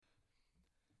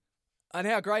And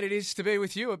how great it is to be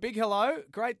with you. A big hello.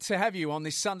 Great to have you on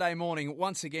this Sunday morning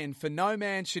once again for No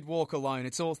Man Should Walk Alone.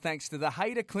 It's all thanks to the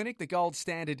Hayter Clinic, the gold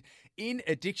standard in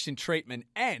addiction treatment.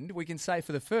 And we can say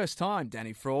for the first time,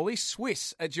 Danny Frawley,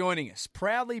 Swiss are joining us,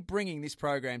 proudly bringing this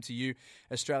program to you,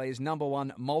 Australia's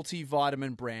 #1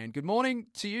 multivitamin brand. Good morning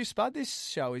to you, Spud. This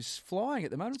show is flying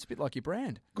at the moment. It's a bit like your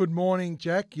brand. Good morning,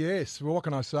 Jack. Yes, well, what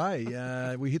can I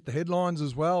say? We hit the headlines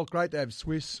as well. Great to have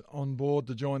Swiss on board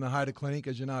to join the Hayter Clinic.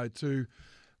 As you know, two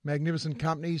magnificent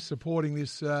companies supporting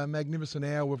this magnificent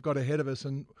hour we've got ahead of us,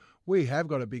 and we have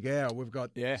got a big hour. We've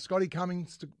got Scotty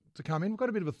Cummings to come in. We've got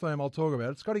a bit of a theme I'll talk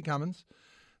about. It's Scotty Cummings.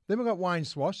 Then we've got Wayne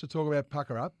Swash to talk about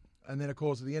Pucker Up. And then, of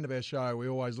course, at the end of our show, we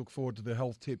always look forward to the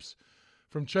health tips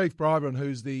from Chief Bryburn,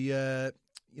 who's the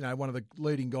one of the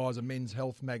leading guys of Men's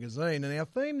Health magazine. And our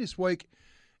theme this week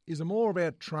is more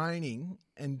about training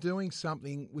and doing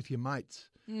something with your mates.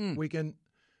 We can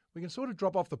sort of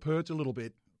drop off the perch a little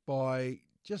bit by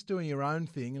just doing your own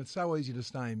thing, and it's so easy to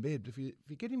stay in bed. If you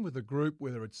get in with a group,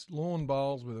 whether it's lawn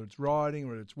bowls, whether it's riding,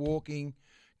 whether it's walking,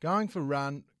 going for a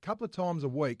run, a couple of times a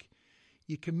week,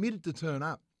 you're committed to turn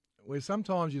up. Where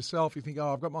sometimes yourself, you think,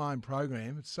 I've got my own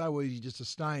program. It's so easy just to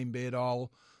stay in bed.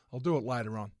 I'll do it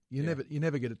later on. You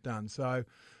never get it done. So,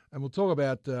 and we'll talk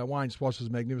about Wayne Swash's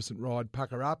magnificent ride,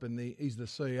 Pucker Up, and he's the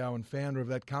CEO and founder of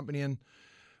that company. And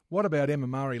what about Emma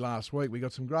Murray last week? We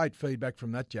got some great feedback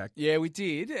from that, Jack. Yeah, we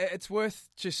did. It's worth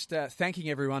just thanking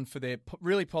everyone for their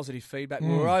really positive feedback. We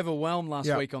were overwhelmed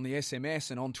last week on the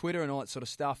SMS and on Twitter and all that sort of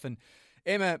stuff. And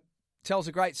Emma tells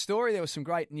a great story. There were some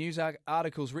great news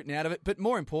articles written out of it. But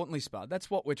more importantly, Spud, that's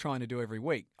what we're trying to do every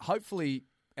week. Hopefully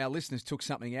our listeners took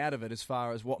something out of it as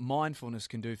far as what mindfulness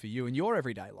can do for you in your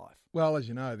everyday life. Well, as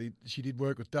you know, she did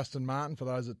work with Dustin Martin. For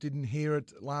those that didn't hear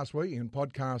it last week, you can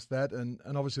podcast that. And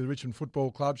obviously the Richmond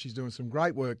Football Club, she's doing some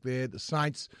great work there. The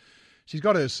Saints, she's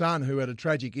got her son who had a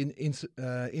tragic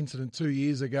incident 2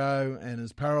 years ago and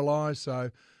is paralysed. So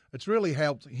it's really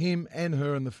helped him and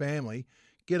her and the family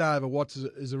get over what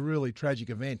is a really tragic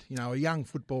event. You know, a young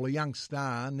footballer, a young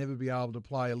star, never be able to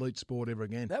play elite sport ever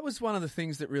again. That was one of the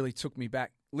things that really took me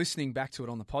back, listening back to it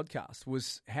on the podcast,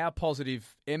 was how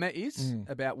positive Emma is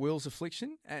about Will's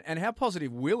affliction and how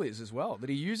positive Will is as well, that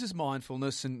he uses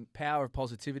mindfulness and power of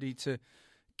positivity to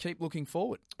keep looking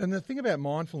forward. And the thing about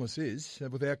mindfulness is,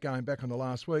 without going back on the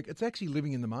last week, it's actually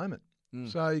living in the moment.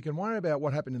 So you can worry about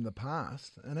what happened in the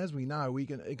past, and as we know,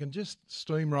 it can just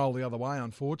steamroll the other way,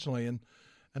 unfortunately, and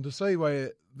to see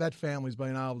where that family's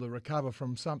been able to recover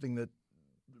from something that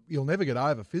you'll never get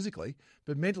over physically,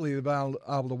 but mentally they've been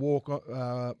able to walk,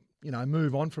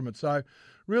 move on from it. So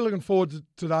really looking forward to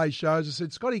today's show. As I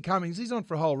said, Scotty Cummings, he's on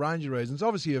for a whole range of reasons.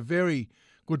 Obviously a very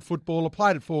good footballer,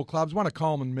 played at 4 clubs, won a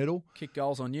Coleman medal. Kick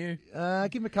goals on you.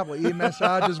 Give him a couple of ear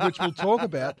massages, which we'll talk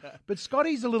about. But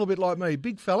Scotty's a little bit like me,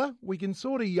 big fella. We can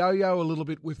sort of yo-yo a little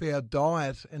bit with our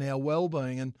diet and our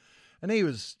well-being. And he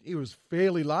was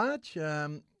fairly large,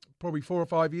 probably 4 or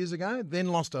 5 years ago, then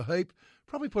lost a heap,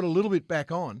 probably put a little bit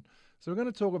back on. So we're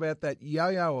going to talk about that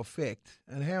yo-yo effect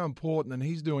and how important, and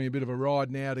he's doing a bit of a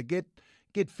ride now to get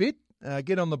fit,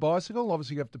 get on the bicycle.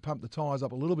 Obviously, you have to pump the tyres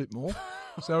up a little bit more.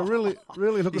 So really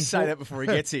looking. You say that before he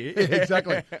gets here. Yeah,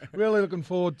 exactly. Really looking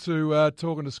forward to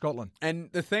talking to Scotland.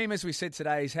 And the theme, as we said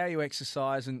today, is how you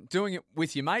exercise and doing it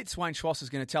with your mates. Wayne Swash is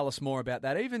going to tell us more about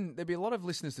that. Even there'll be a lot of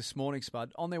listeners this morning,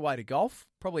 Spud, on their way to golf,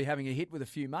 probably having a hit with a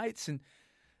few mates, and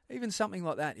even something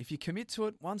like that. If you commit to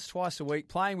it once, twice a week,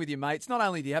 playing with your mates, not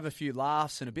only do you have a few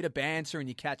laughs and a bit of banter and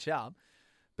you catch up,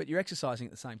 but you're exercising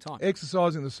at the same time.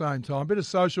 Exercising at the same time. A bit of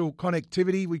social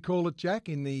connectivity, we call it, Jack,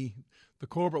 in the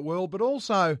corporate world, but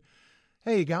also,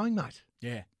 how you going, mate?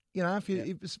 Yeah. You know,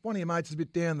 if one of your mates is a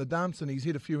bit down the dumps and he's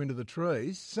hit a few into the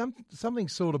trees,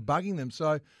 something's sort of bugging them.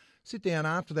 So sit down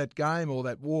after that game or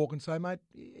that walk and say, mate,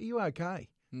 are you okay?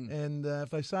 And if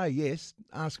they say yes,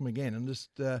 ask them again and just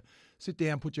sit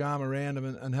down, put your arm around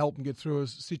them and help them get through a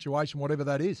situation, whatever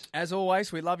that is. As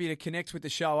always, we'd love you to connect with the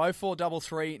show.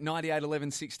 0433 98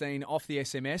 11 16 off the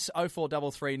SMS.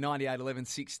 0433 98 11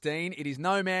 16. It is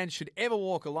No Man Should Ever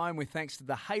Walk Alone with thanks to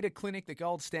the Hayter Clinic, the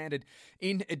gold standard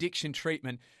in addiction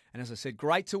treatment. And as I said,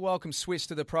 great to welcome Swiss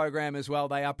to the program as well.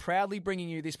 They are proudly bringing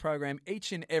you this program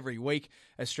each and every week,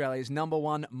 Australia's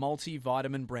 #1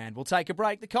 multivitamin brand. We'll take a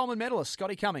break. The Coleman medalist,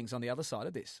 Scotty Cummings, on the other side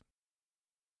of this.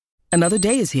 Another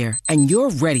day is here, and you're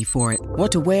ready for it.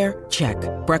 What to wear? Check.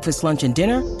 Breakfast, lunch, and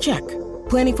dinner? Check.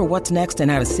 Planning for what's next and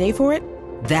how to save for it?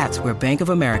 That's where Bank of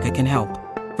America can help.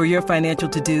 For your financial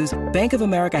to-dos, Bank of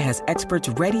America has experts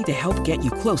ready to help get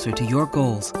you closer to your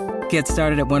goals. Get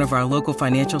started at one of our local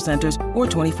financial centers or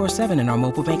 24/7 in our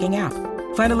mobile banking app.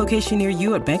 Find a location near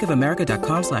you at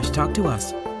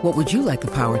bankofamerica.com/talktous. What would you like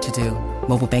the power to do?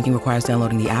 Mobile banking requires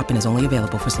downloading the app and is only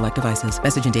available for select devices.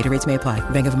 Message and data rates may apply.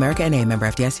 Bank of America N.A., member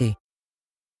FDIC.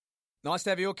 Nice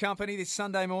to have your company this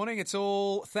Sunday morning. It's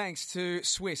all thanks to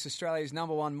Swiss, Australia's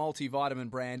 #1 multivitamin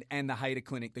brand, and the Hader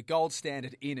Clinic, the gold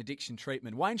standard in addiction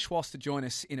treatment. Wayne Schwass to join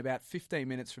us in about 15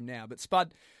 minutes from now. But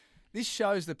Spud, this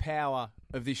shows the power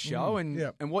of this show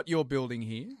and what you're building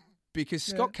here. Because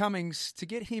Scott Cummings, to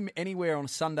get him anywhere on a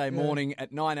Sunday morning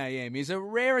at 9 a.m. is a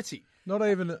rarity. Not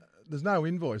even... There's no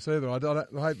invoice either. I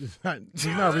hope there's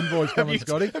no invoice coming,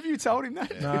 Scotty. Have you told him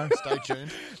that? No. Stay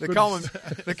tuned.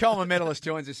 The Coleman medalist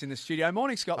joins us in the studio.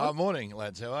 Morning, Scott. Morning,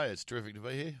 lads. How are you? It's terrific to be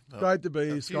here. Great to be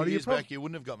here, Scotty. A few years back, you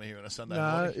wouldn't have got me here on a Sunday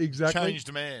morning. No, exactly.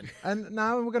 Changed man. And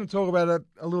no, we're going to talk about it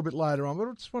a little bit later on, but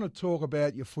I just want to talk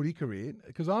about your footy career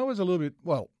because I was a little bit,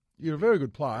 you're a very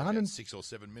good player. 6 or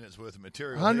 7 minutes worth of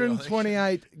material.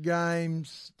 128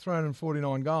 games,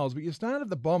 349 goals, but you started at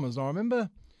the Bombers. I remember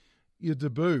your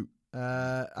debut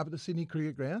up at the Sydney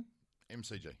Cricket Ground.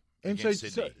 MCG. Against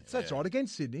Sydney. That's right,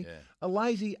 against Sydney. Yeah. A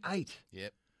lazy 8.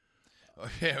 Yep.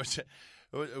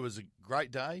 It was a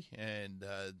great day and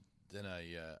then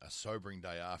a sobering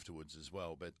day afterwards as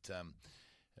well. But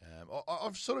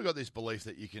I've sort of got this belief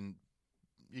that you can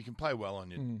play well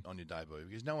on your debut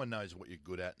because no one knows what you're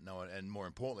good at. And more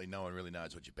importantly, no one really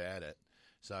knows what you're bad at.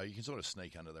 So you can sort of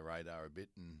sneak under the radar a bit.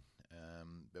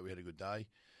 But we had a good day.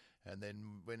 And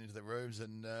then went into the rooms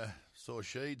and saw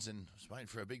Sheeds and was waiting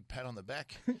for a big pat on the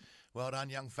back. Well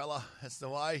done, young fella. That's the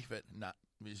way. But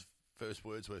his first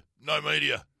words were, "No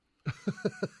media."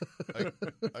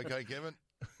 Okay, Kevin,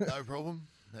 no problem.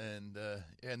 And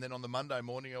then on the Monday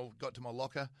morning, I got to my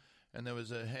locker and there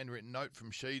was a handwritten note from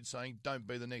Sheeds saying, "Don't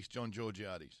be the next John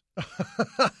Georgiades."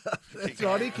 That's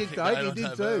right, he kicked 8, he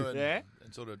did too.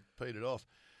 And sort of petered off.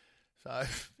 So,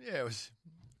 it was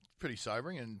pretty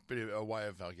sobering and a bit of a way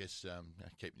of, I guess,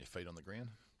 keeping your feet on the ground.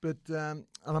 But, and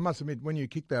I must admit, when you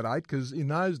kicked that 8, because in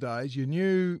those days you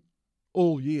knew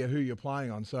all year who you're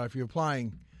playing on. So if you're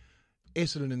playing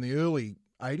Essendon in the early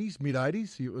 80s,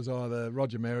 mid-80s, it was either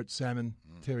Roger Merritt, Salmon,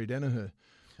 Terry Danaher.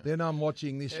 Then I'm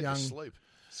watching this young... sleep.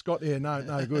 Scott,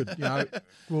 no good.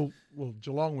 Well,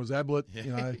 Geelong was Ablett,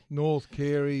 North,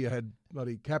 Carey, you had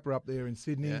bloody Kappa up there in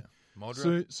Sydney. Yeah.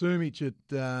 Modra. Sumich at...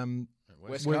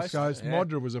 West Coast. Yeah.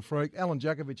 Modra was a freak. Alan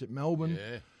Jakovic at Melbourne.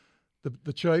 Yeah.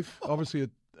 The Chief, obviously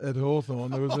at Hawthorn.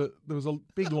 There was a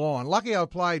big line. Lucky I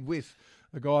played with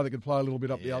a guy that could play a little bit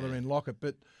up the other end, Lockett.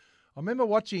 But I remember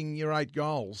watching your 8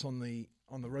 goals on the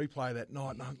replay that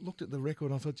night, and I looked at the record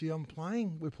and I thought, we're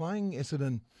playing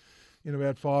Essendon in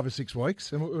about 5 or 6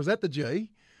 weeks. And it was at the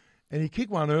G. And he kicked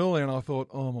one early, and I thought,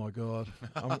 oh my God,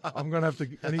 I'm going to have to.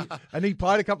 And he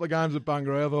played a couple of games at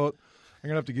Bungaroo. I thought, I'm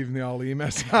going to have to give him the old ear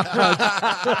massage.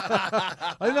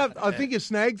 I think you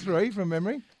snagged 3 from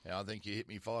memory. Yeah, I think you hit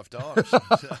me 5 times.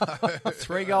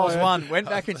 3 goals won. Went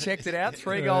back and checked it out.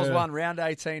 3 goals won, round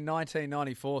 18,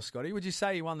 1994, Scotty. Would you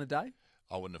say you won the day?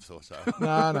 I wouldn't have thought so.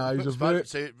 No, he's a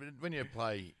See, when you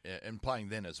play, and playing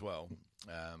then as well,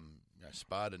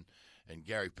 Spud and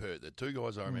Gary Pert, the 2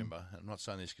 guys I remember, I'm not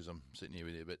saying this because I'm sitting here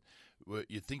with you, but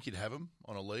you'd think you'd have them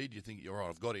on a lead. You think, you're right,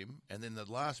 I've got him. And then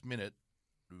the last minute,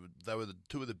 they were the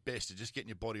 2 of the best at just getting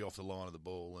your body off the line of the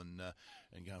ball and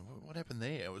going, what happened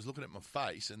there? I was looking at my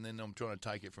face and then I'm trying to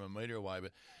take it from a metre away.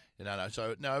 But,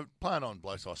 So, playing on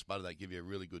blokes like Sputter, they give you a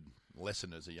really good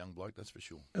lesson as a young bloke, that's for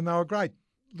sure. And they were great.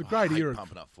 The great era.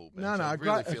 Pumping up full.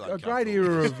 A great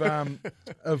era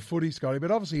of footy, Scotty.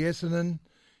 But obviously Essendon,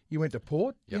 you went to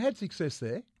Port. Yep. You had success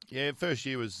there. Yeah, first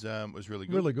year was really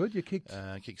good. Really good. You kicked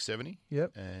 70.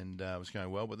 Yep. And was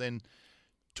going well. But then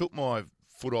took my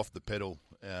foot off the pedal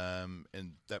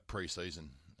in that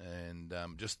pre-season and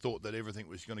just thought that everything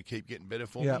was going to keep getting better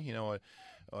for me.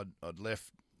 I'd left.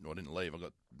 I didn't leave. I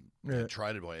got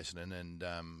traded by Essendon and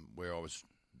where I was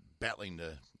battling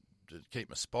to keep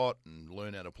my spot and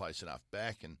learn how to play enough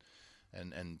back and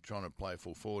trying to play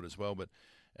full forward as well.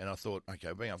 And I thought, okay,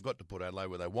 I've got to Port Adelaide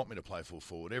where they want me to play full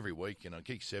forward every week, and I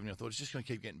kicked 70. I thought it's just going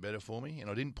to keep getting better for me, and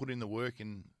I didn't put in the work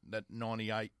in that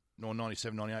 98 or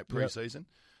 97, 98 pre-season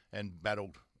and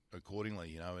battled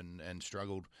accordingly, and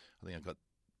struggled. I think I got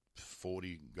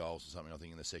 40 goals or something, I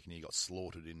think, in the second year. Got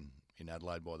slaughtered in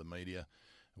Adelaide by the media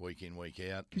week in, week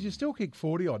out. Because you still kicked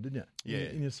 40-odd, didn't you? Yeah.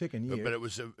 In your second year. But it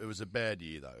was a bad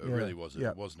year, though. It really was.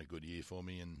 It wasn't a good year for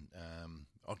me. And,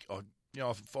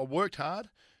 I worked hard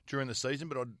during the season,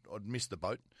 but I'd missed the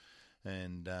boat.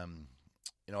 And,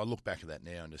 I look back at that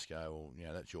now and just go,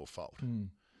 well, that's your fault.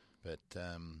 But,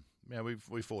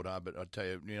 we fought hard. But I tell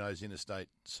you, those interstate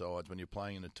sides, when you're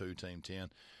playing in a 2-team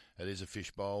town, it is a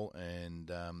fishbowl, and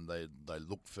they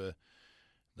look for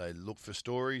they look for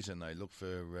stories and they look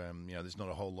for, there's not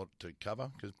a whole lot to cover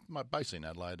because basically in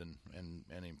Adelaide and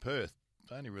in Perth,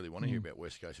 they only really want to hear about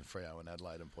West Coast and Freo and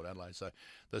Adelaide and Port Adelaide. So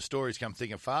the stories come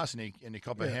thick and fast and you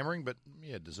cop a hammering, but,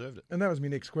 deserved it. And that was my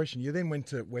next question. You then went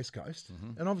to West Coast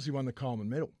and obviously won the Coleman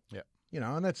medal. Yeah.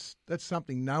 And that's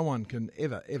something no one can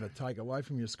ever take away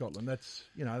from you, Scotland. That's,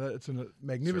 it's a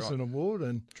magnificent award.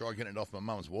 And try getting it off my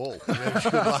mum's wall. Good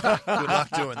luck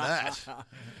doing that.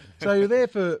 So you're there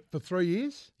for 3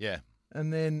 years? Yeah.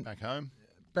 And then back home.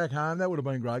 That would have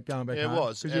been great going back home. Yeah, it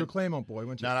was. Because you're a Claremont boy,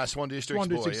 weren't you? No, Swan District's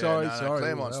boy. Sorry.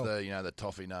 Claremont's the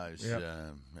toffee nose. Yep.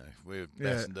 We're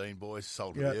Bassendean boys,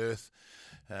 sold to the earth.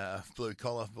 Blue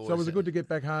collar boys. So was it good to get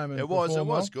back home? And it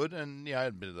was good, and had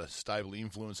a bit of the stable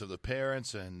influence of the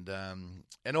parents, and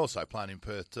also playing in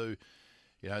Perth too.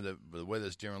 The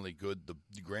weather's generally good. The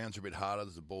grounds are a bit harder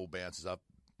as the ball bounces up,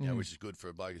 which is good for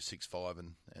a bloke who's 6'5"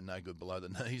 and no good below the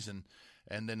knees, and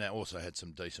then I also had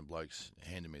some decent blokes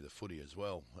handing me the footy as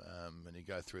well. And you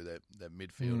go through that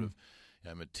midfield of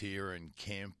Mateer and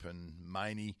Kemp and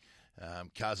Maney.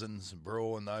 Cousins and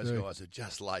Braw and those guys are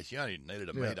just late. You only needed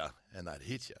a metre and they'd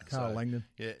hit you. Carl Langdon.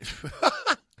 Yeah.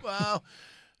 Well,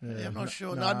 I'm not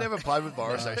sure. No, I'd never played with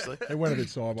Boris, actually. It went a bit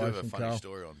sideways. I have a funny Carl.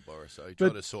 story on Boris. So he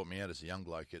tried to sort me out as a young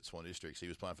bloke at Swan Districts. He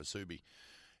was playing for Subi.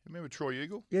 Remember Troy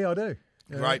Ugle? Yeah, I do.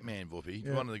 Yeah. Great man,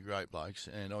 Whoopi. One of the great blokes.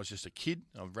 And I was just a kid.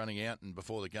 I was running out and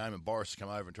before the game, and Boris come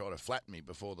over and tried to flatten me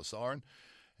before the siren.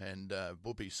 And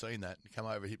Whoopi's seen that and come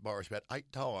over and hit Boris about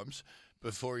 8 times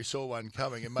before he saw one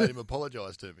coming and made him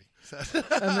apologise to me. So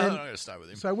I'm going to stay with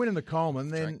him. So winning the Coleman,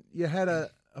 then you had a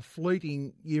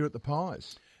fleeting year at the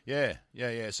Pies. Yeah.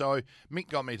 So Mick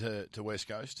got me to West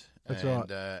Coast. That's and,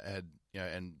 right.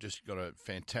 And just got a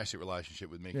fantastic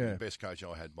relationship with Mick. Yeah. The best coach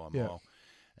I had by a mile.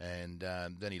 And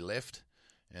then he left.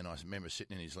 And I remember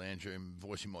sitting in his lounge room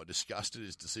voicing my disgust at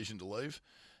his decision to leave.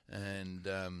 And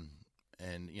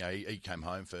he came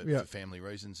home for family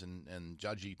reasons and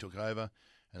Judgy took over.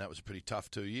 And that was a pretty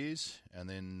tough 2 years. And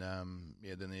then,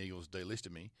 then the Eagles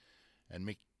delisted me. And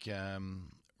Mick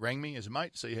rang me as a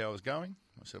mate to see how I was going.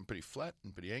 I said, I'm pretty flat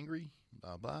and pretty angry,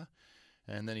 blah, blah.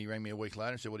 And then he rang me a week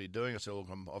later and said, what are you doing? I said, look,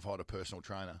 I've hired a personal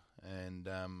trainer. And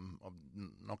I'm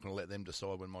not going to let them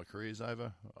decide when my career's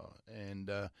over. And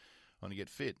I want to get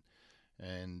fit.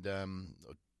 And I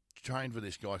trained with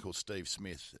this guy called Steve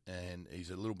Smith, and he's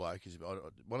a little bloke.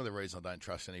 One of the reasons I don't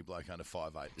trust any bloke under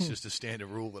 5'8". It's just a standard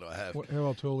rule that I have.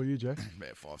 How tall are you, Jack?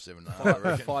 About 5'7.5", I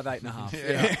reckon. 5'8.5".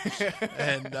 Yeah.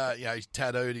 And he's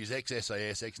tattooed. He's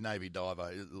ex-SAS, ex-Navy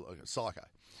diver, like a psycho.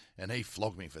 And he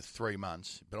flogged me for 3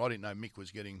 months, but I didn't know Mick was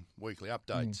getting weekly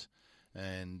updates.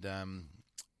 And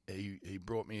he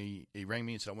brought me. He rang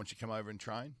me and said, "I want you to come over and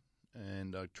train."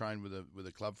 And I trained with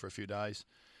a club for a few days.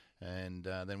 And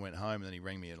then went home, and then he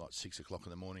rang me at like 6 o'clock in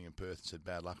the morning in Perth and said,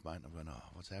 bad luck, mate. And I'm going, oh,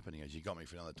 what's happening? He goes, you got me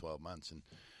for another 12 months and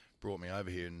brought me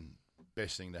over here, and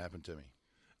best thing to happen to me.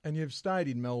 And you've stayed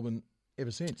in Melbourne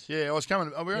ever since? Yeah,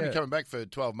 we were only coming back for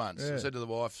 12 months. Yeah. I said to the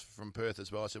wife from Perth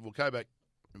as well, I said, we'll go back,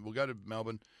 we'll go to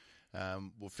Melbourne,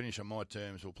 we'll finish on my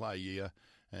terms, we'll play a year,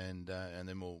 and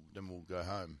then we'll go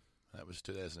home. That was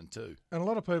 2002. And a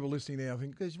lot of people listening now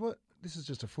think, what? This is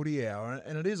just a footy hour,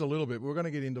 and it is a little bit. We're going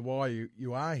to get into why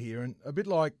you are here, and a bit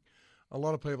like a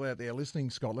lot of people out there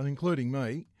listening, Scotland, including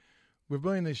me, we've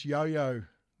been this yo-yo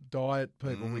diet,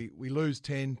 people. We lose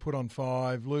 10, put on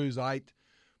 5, lose 8,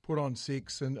 put on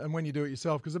 6, and when you do it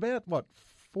yourself, because about,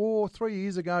 3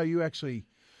 years ago, you actually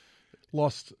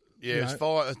lost... Yeah,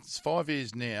 it's 5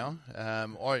 years now.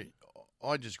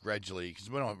 I just gradually,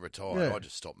 because when I retired, I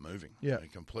just stopped moving. Yeah. I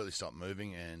completely stopped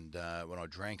moving. And when I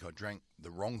drank the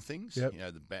wrong things. Yep.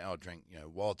 I drank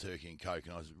wild turkey and Coke,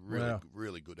 and I was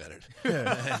really good at it.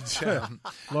 Yeah. And,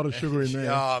 a lot of sugar in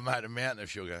there. Oh, mate, a mountain of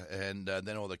sugar. And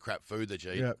then all the crap food that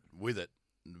you eat with it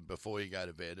before you go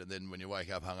to bed. And then when you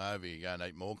wake up hungover, you go and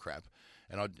eat more crap.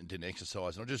 And I didn't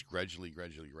exercise, and I just gradually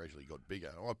got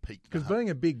bigger. I peaked. Because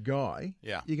being a big guy,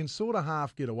 Yeah. you can sort of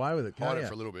half get away with it, can't Hide you? it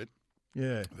for a little bit.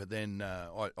 Yeah. But then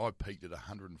I peaked at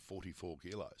 144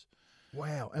 kilos.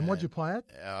 Wow. And what'd you play at?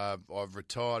 I've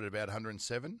retired at about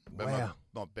 107. But Wow.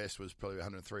 my best was probably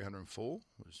 103, 104.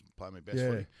 Was playing my best Yeah.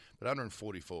 footy. But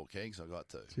 144 kegs I got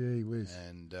to. Gee whiz.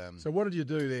 And So what did you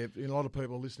do there? A lot of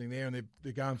people listening there, and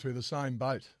they're going through the same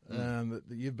boat that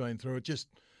you've been through. It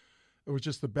was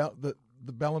just the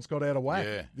balance got out of whack.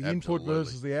 Yeah, the input absolutely.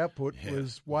 versus the output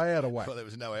was way out of whack. well, there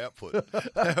was no output.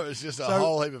 There was just a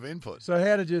whole heap of input. So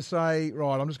how did you say,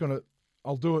 right,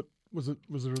 I'll do it? Was it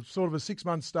a sort of a 6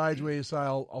 month stage where you say,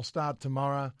 I'll start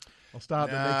tomorrow, I'll start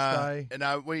the next day?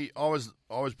 No, I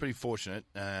was pretty fortunate,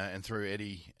 and through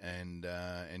Eddie and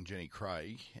Jenny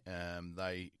Craig,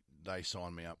 they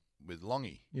signed me up with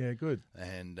Longy. Yeah, good.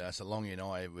 And so Longy and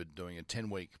I were doing a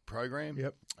 10-week program.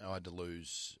 Yep. I had to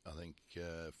lose, I think,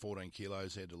 14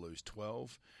 kilos. I had to lose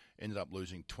 12. Ended up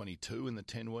losing 22 in the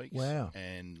 10 weeks. Wow.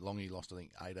 And Longy lost, I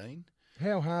think, 18.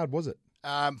 How hard was it?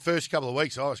 First couple of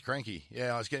weeks, I was cranky.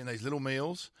 Yeah, I was getting these little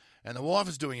meals, and the wife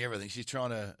was doing everything. She's trying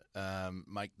to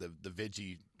make the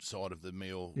veggie side of the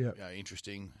meal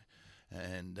interesting,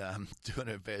 and doing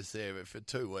her best there. But for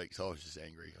 2 weeks, I was just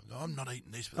angry. I'm not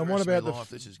eating this for the rest of my life.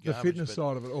 This is the garbage. fitness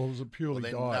side of it, or was it purely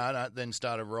diet? No, then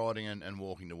started riding and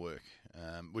walking to work,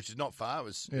 which is not far.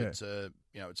 It's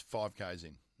 5Ks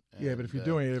in. Yeah, but if you're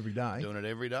doing it every day. Doing it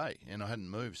every day, and I hadn't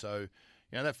moved. So,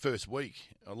 that first week,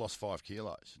 I lost 5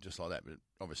 kilos, just like that. But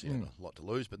obviously, had a lot to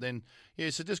lose. But then,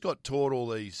 so just got taught all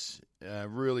these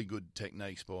really good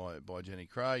techniques by Jenny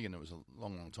Craig, and it was a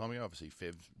long, long time ago. Obviously,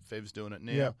 Fev's doing it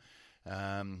now. Yep.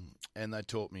 And they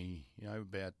taught me,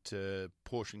 about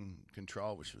portion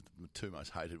control, which was the two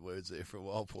most hated words there for a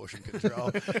while, portion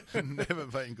control. Never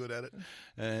been good at it.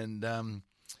 And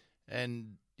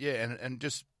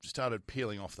just started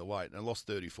peeling off the weight. And I lost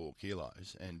 34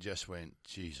 kilos and just went,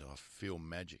 geez, I feel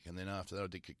magic. And then after that, I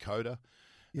did Kokoda.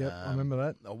 Yep, I remember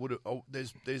that.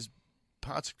 There's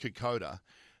parts of Kokoda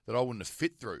that I wouldn't have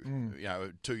fit through,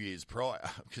 2 years prior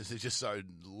because they're just so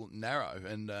narrow.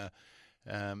 And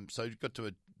so you got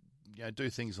to, do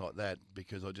things like that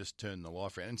because I just turned the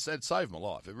life around. And it saved my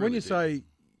life. It really when you did. say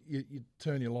you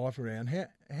turn your life around,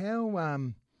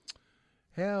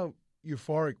 how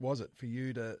euphoric was it for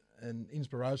you and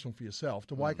inspirational for yourself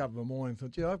to wake up in the morning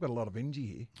and think, I've got a lot of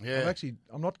energy here. Yeah.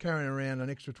 I'm not carrying around an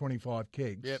extra 25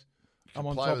 kegs. Yep. I'm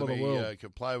on top of the world.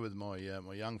 Could play with my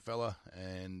young fella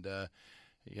and,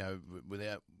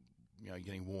 without,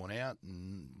 getting worn out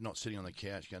and not sitting on the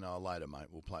couch going, later, mate,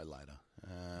 we'll play later.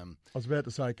 I was about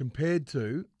to say, compared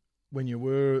to when you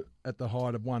were at the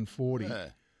height of 140,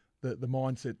 the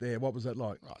mindset there, what was that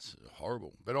like? Oh, it's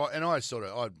horrible. But I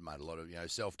made a lot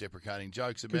of self-deprecating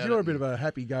jokes about it. Because you're a bit of a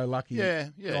happy-go-lucky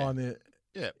guy on the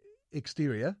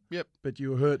exterior. Yep. But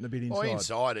you were hurting a bit inside.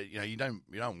 Inside it, you don't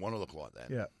want to look like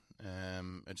that. Yeah.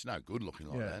 It's no good looking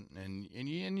like that, and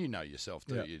you know yourself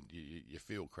too. Yeah. You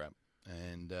feel crap,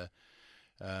 and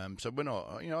so when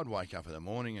I'd wake up in the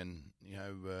morning and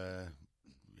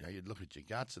you'd look at your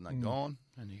guts and they're gone,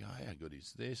 and you go, how good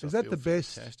is this? Is that the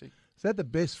best? Fantastic. Is that the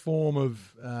best form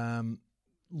of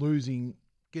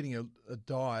getting a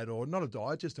diet, or not a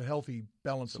diet, just a healthy,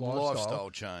 balanced lifestyle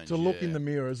change? To look in the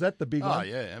mirror, is that the big one? Oh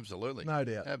yeah, absolutely, no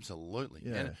doubt, absolutely.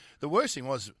 Yeah. And the worst thing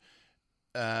was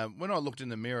when I looked in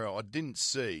the mirror, I didn't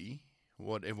see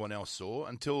what everyone else saw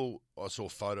until I saw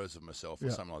photos of myself or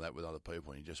something like that with other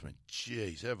people, and you just went,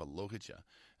 geez, have a look at you.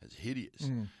 It's hideous.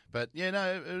 But,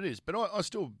 it is. But I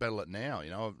still battle it now.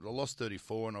 I lost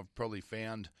 34 and I've probably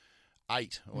found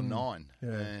 8 or 9. Yeah.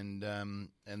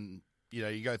 And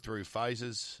you go through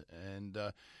phases, and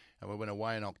we went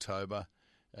away in October.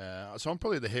 So I'm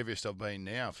probably the heaviest I've been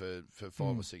now for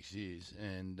 5 or 6 years.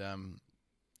 And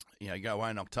you go away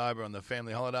in October on the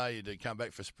family holiday, you do come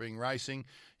back for spring racing,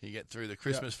 you get through the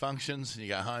Christmas functions, and you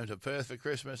go home to Perth for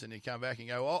Christmas, and you come back and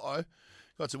go, uh-oh,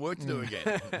 got some work to do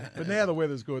again. But now the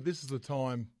weather's good. This is the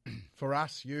time for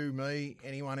us, you, me,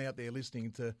 anyone out there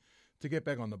listening to get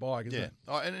back on the bike, isn't it?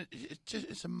 Oh, and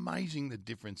it's amazing the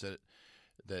difference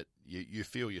that you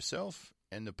feel yourself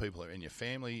and the people in your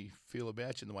family feel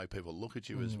about you and the way people look at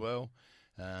you as well.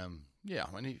 I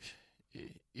mean,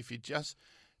 if you just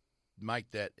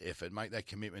make that effort, make that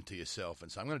commitment to yourself,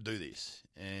 and say, "I'm going to do this,"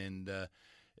 and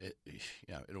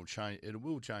it'll change. It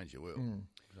will change your world.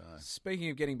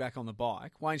 Speaking of getting back on the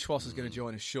bike, Wayne Schwass is going to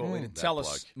join us shortly to tell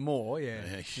us more.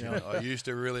 I used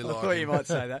to really like him. I thought you might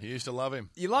say that. I used to love him.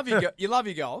 You love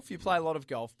your golf. You play a lot of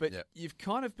golf, but you've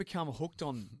kind of become hooked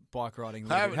on bike riding,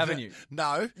 haven't you?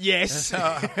 No. Yes.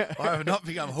 I have not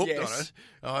become hooked on it.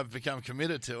 I've become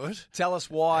committed to it. Tell us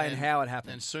why and how it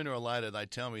happened. And sooner or later, they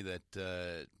tell me that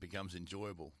it becomes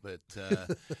enjoyable. But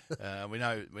we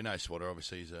know Swatter,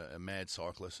 obviously, he's a mad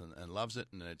cyclist and loves it,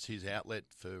 and it's his outlet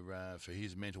for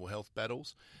his mental health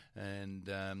battles.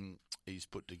 And he's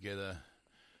put together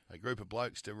a group of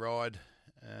blokes to ride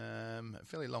a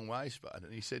fairly long ways,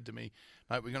 and he said to me,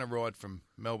 "Mate, we're going to ride from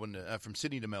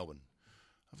Sydney to Melbourne."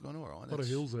 I've gone, all right. A lot of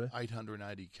hills there.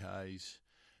 880 k's.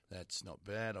 That's not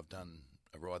bad. I've done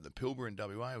a ride the Pilbara in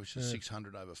WA, which is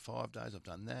 600 over 5 days. I've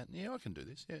done that. Yeah, I can do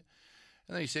this. Yeah.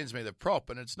 And then he sends me the prop,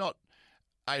 and it's not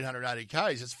 880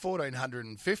 k's. It's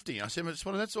 1,450. I said,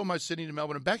 that's almost Sydney to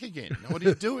Melbourne and back again. What are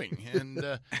you doing? And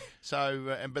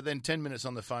but then 10 minutes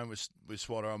on the phone with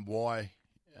Swatter on why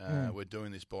we're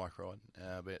doing this bike ride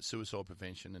about suicide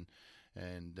prevention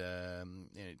and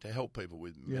to help people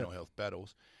with mental health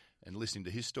battles. And listening to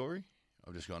his story,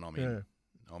 I've just gone, I'm in.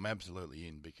 I'm absolutely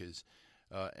in because,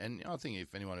 and I think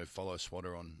if anyone who follows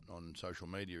Swatter on social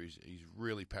media, he's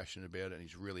really passionate about it and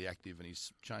he's really active and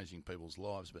he's changing people's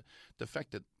lives. But the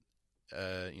fact that,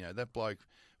 that bloke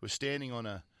was standing on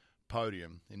a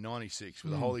podium in '96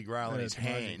 with the Holy Grail in his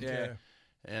hand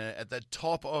at the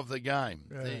top of the game.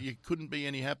 You couldn't be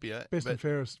any happier. Best and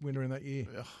fairest winner in that year.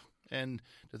 And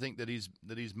to think that his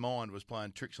mind was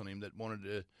playing tricks on him that wanted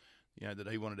to,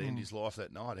 that he wanted to end his life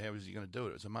that night. How was he going to do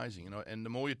it? It's amazing. And the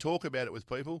more you talk about it with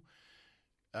people,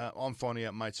 I'm finding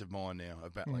out mates of mine now are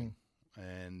battling.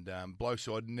 And blokes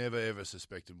who I'd never, ever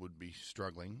suspected would be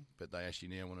struggling, but they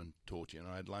actually now want to talk to you.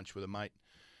 And I had lunch with a mate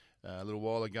a little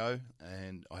while ago,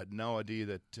 and I had no idea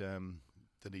that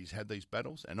he's had these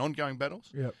battles and ongoing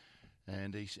battles. Yep.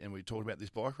 And we talked about this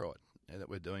bike ride that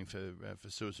we're doing for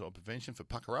suicide prevention, for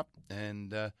Pucker Up.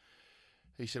 And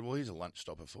he said, well, here's a lunch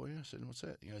stopper for you. I said, what's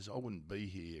that? He goes, I wouldn't be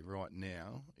here right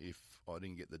now if I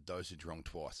didn't get the dosage wrong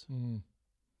twice. And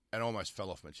I almost fell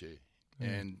off my chair.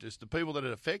 And just the people that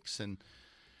it affects, and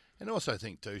also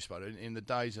think too, Spud, in the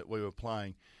days that we were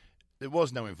playing, there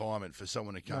was no environment for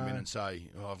someone to come in and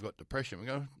say, oh, I've got depression. We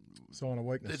go, sign of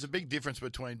weakness. There's a big difference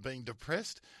between being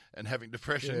depressed and having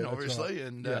depression, obviously. Right.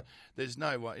 And there's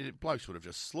no way. Blokes would have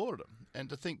just slaughtered them. And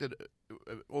to think that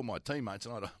all my teammates,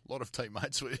 and I had a lot of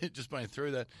teammates who had just been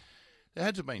through that, there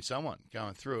had to have been someone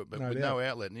going through it, but with no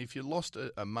outlet. And if you lost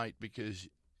a mate because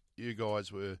you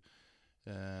guys were,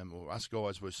 or us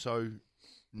guys were so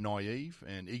naive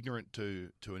and ignorant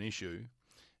to an issue,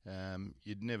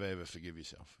 you'd never ever forgive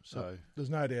yourself. So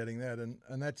there's no doubting that, and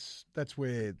that's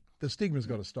where the stigma's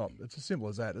got to stop. It's as simple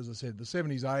as that. As I said, the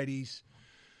 70s, 80s,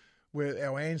 where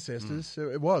our ancestors,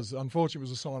 it was unfortunately it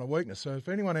was a sign of weakness. So if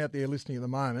anyone out there listening at the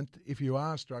moment, if you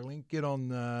are struggling, get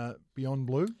on Beyond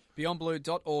Blue,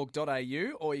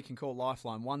 beyondblue.org.au, or you can call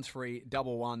Lifeline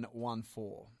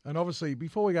 131114. And obviously,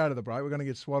 before we go to the break, we're going to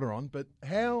get Swatter on. But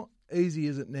how easy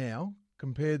is it now,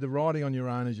 compared to riding on your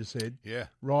own, as you said,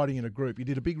 riding in a group? You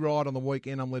did a big ride on the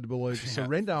weekend, I'm led to believe, to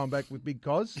Sorrento. I'm back with Big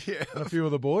Cos and a few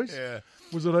of the boys.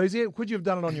 Was it easier? Could you have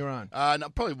done it on your own? No, I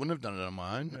probably wouldn't have done it on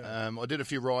my own. I did a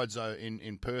few rides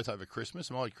in Perth over Christmas.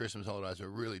 My Christmas holidays were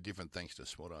really different thanks to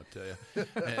Swat, I tell you.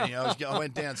 And, I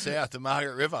went down south to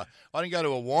Margaret River. I didn't go to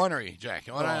a winery, Jack.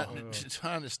 I don't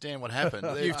understand what happened.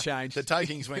 You've changed. The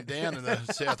takings went down in the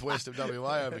southwest of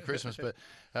WA over Christmas, but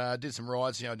I did some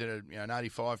rides. I did an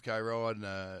 85k ride and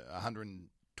a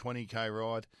 120k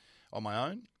ride on my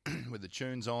own with the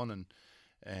tunes on,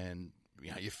 and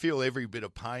you feel every bit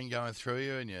of pain going through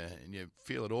you, and you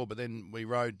feel it all. But then we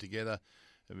rode together.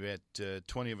 About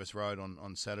 20 of us rode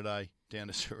on Saturday down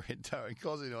to Sorrento, and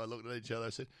Cosy and I looked at each other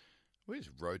and said, "Where's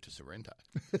Road to Sorrento?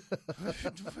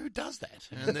 Who does that?"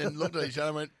 And then looked at each other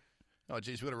and went, "Oh,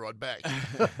 geez, we've got to ride back."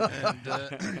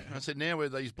 And I said, now we're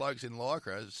these blokes in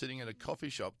Lycra sitting at a coffee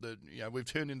shop that, we've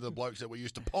turned into the blokes that we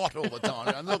used to pot all the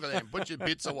time. And look at them, put your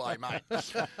bits away, mate.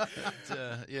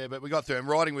 But we got through. And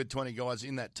riding with 20 guys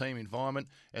in that team environment,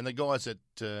 and the guys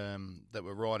that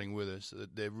were riding with us,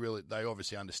 they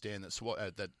obviously understand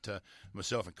that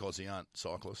myself and Cosy aren't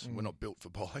cyclists. We're not built for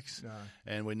bikes. No.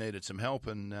 And we needed some help.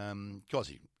 And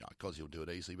Cosy will do it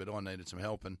easily, but I needed some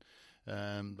help. And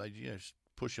they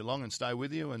push you along and stay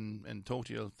with you and talk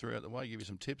to you throughout the way, give you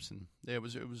some tips, and it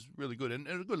was really good, and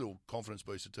a good little confidence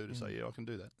booster too to say, I can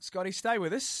do that. Scotty, stay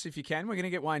with us if you can. We're going to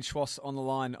get Wayne Schwass on the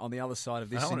line on the other side of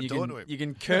this, and you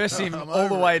can curse him all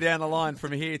the way down the line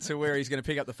from here to where he's going to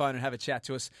pick up the phone and have a chat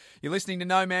to us. You're listening to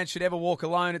No Man Should Ever Walk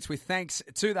Alone. It's with thanks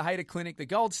to the Hayter Clinic, the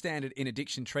gold standard in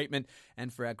addiction treatment,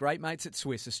 and for our great mates at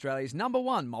Swiss, Australia's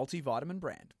 #1 multivitamin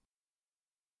brand.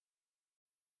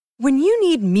 When you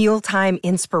need mealtime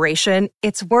inspiration,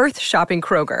 it's worth shopping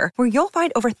Kroger, where you'll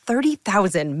find over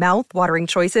 30,000 mouth-watering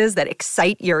choices that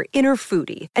excite your inner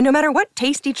foodie. And no matter what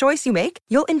tasty choice you make,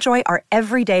 you'll enjoy our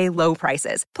everyday low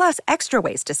prices, plus extra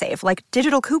ways to save, like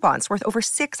digital coupons worth over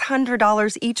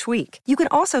 $600 each week. You can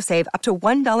also save up to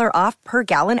 $1 off per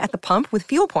gallon at the pump with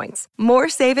fuel points. More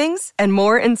savings and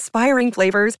more inspiring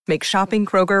flavors make shopping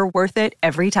Kroger worth it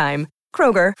every time.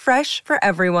 Kroger, fresh for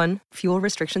everyone. Fuel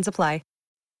restrictions apply.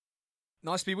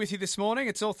 Nice to be with you this morning.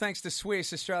 It's all thanks to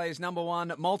Swiss, Australia's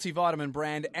 #1 multivitamin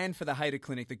brand, and for the Hayter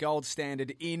Clinic, the gold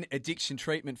standard in addiction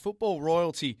treatment. Football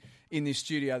royalty in this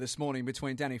studio this morning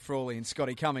between Danny Frawley and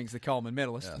Scotty Cummings, the Coleman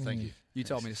medalist. Thank you. You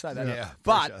told me to say that. Yeah,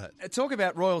 but talk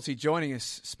about royalty joining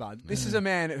us, Spud. This is a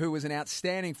man who was an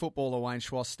outstanding footballer, Wayne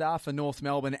Schwass, star for North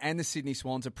Melbourne and the Sydney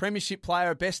Swans, a premiership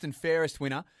player, best and fairest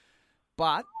winner,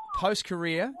 but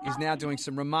post-career is now doing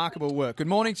some remarkable work. Good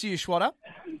morning to you, Schwatter.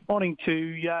 Morning to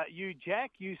you,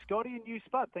 Jack, you, Scotty, and you,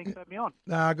 Spud. Thanks for having me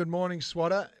on. Good morning,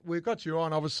 Swatter. We've got you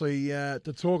on, obviously,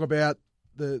 to talk about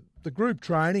the group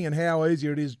training and how easy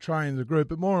it is training the group,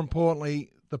 but more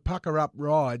importantly, the Pucker Up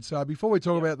ride. So before we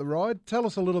talk about the ride, tell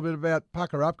us a little bit about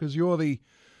Pucker Up, because you're the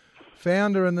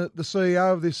founder and the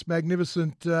CEO of this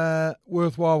magnificent,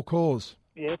 worthwhile cause.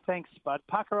 Yeah, thanks, Bud.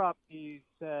 Pucker Up is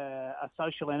a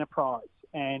social enterprise,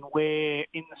 and we're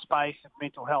in the space of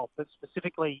mental health, but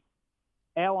specifically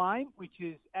our aim, which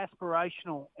is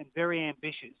aspirational and very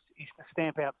ambitious, is to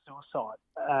stamp out suicide.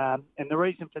 And the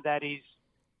reason for that is,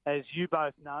 as you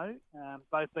both know,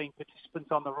 both being participants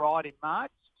on the ride in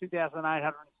March,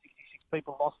 2,866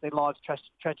 people lost their lives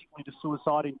tragically to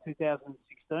suicide in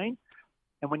 2016.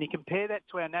 And when you compare that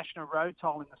to our national road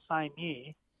toll in the same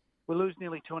year, we lose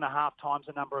nearly 2.5 times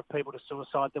the number of people to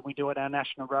suicide than we do at our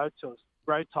national road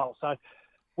toll. So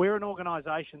we're an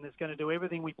organisation that's going to do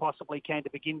everything we possibly can to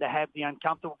begin to have the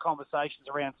uncomfortable conversations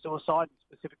around suicide, and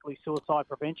specifically suicide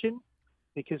prevention,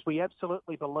 because we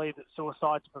absolutely believe that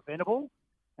suicide's preventable,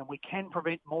 and we can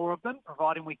prevent more of them,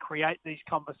 providing we create these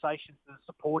conversations that are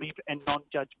supportive and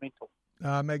non-judgmental.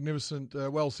 Magnificent.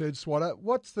 Well said, Swatter.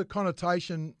 What's the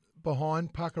connotation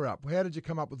behind Pucker Up? How did you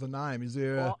come up with the name? Is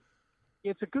there Well,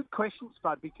 it's a good question,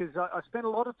 Spud, because I spent a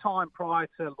lot of time prior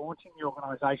to launching the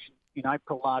organisation in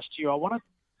April last year. I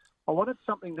wanted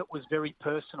something that was very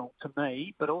personal to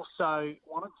me, but also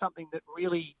wanted something that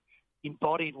really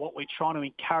embodied what we're trying to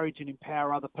encourage and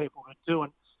empower other people to do.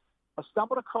 And I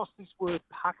stumbled across this word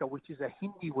pucker, which is a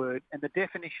Hindi word, and the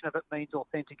definition of it means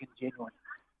authentic and genuine.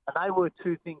 And they were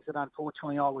two things that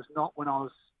unfortunately I was not when I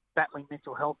was battling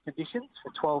mental health conditions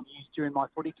for 12 years during my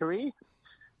footy career.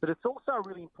 But it's also a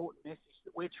really important message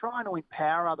that we're trying to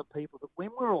empower other people that when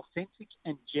we're authentic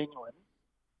and genuine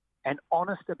and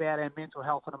honest about our mental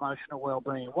health and emotional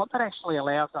well-being, what that actually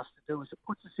allows us to do is it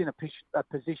puts us in a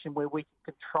position where we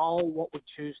can control what we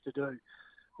choose to do.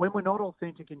 When we're not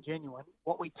authentic and genuine,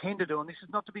 what we tend to do, and this is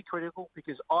not to be critical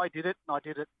because I did it and I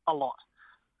did it a lot,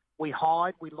 we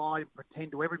hide, we lie and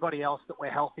pretend to everybody else that we're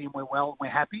healthy and we're well and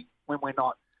we're happy when we're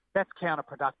not. That's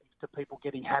counterproductive to people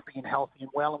getting happy and healthy and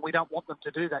well, and we don't want them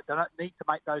to do that. They don't need to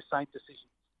make those same decisions.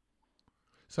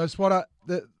 So, Swatter,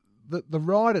 the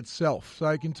ride itself, so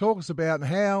you can talk us about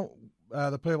how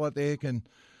the people out there can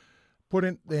put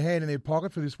in their hand in their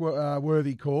pocket for this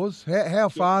worthy cause. How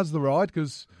far is the ride?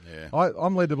 Because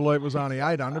I'm led to believe it was only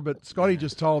 800, but Scotty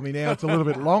just told me now it's a little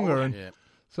bit longer. And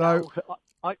so,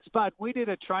 Spud, we did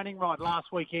a training ride last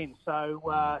weekend.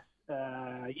 So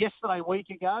yesterday, week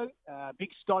ago, big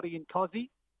Scotty and Cozzy.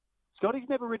 Scotty's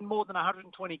never ridden more than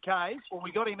 120 Ks. Well,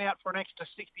 we got him out for an extra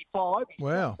 65. He's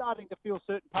starting to feel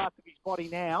certain parts of his body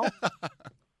now.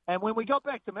 And when we got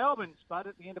back to Melbourne, Spud,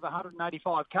 at the end of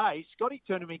 185 Ks, Scotty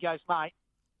turned to me and goes, mate,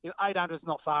 800 is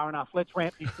not far enough. Let's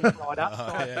ramp this thing right up.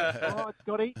 All right,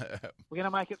 Scotty, we're going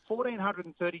to make it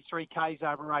 1,433 Ks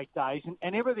over 8 days.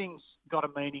 And everything's got a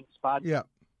meaning, Spud. Yeah.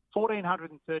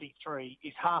 1,433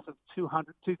 is half of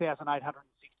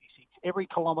 2,866. Every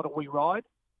kilometre we ride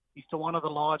is to one of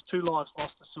the two lives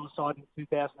lost to suicide in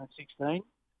 2016.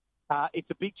 It's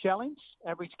a big challenge.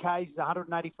 Average Ks is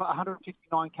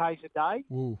 159 Ks a day.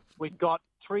 Ooh. We've got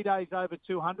 3 days over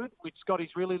 200, which Scotty's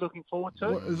really looking forward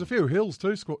to. Well, there's a few hills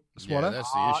too, Swatter. Yeah,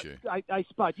 that's the issue. Hey,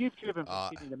 Spud, you've driven from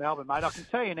Sydney to Melbourne, mate. I can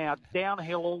tell you now,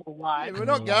 downhill all the way. Yeah, we're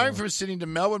not going from Sydney to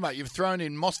Melbourne, mate. You've thrown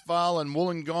in Moss Vale and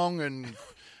Wollongong and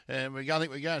we're going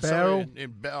Barrel.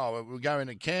 We're going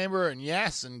to Canberra and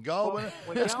Yass and Goulburn.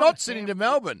 It's going not Sydney to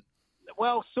Melbourne.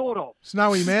 Well, sort of.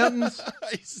 Snowy Mountains.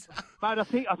 Mate, I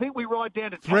think we ride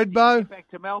down to Thredbo. back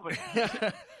to Melbourne.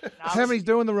 How many's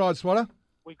doing the ride, Swatter?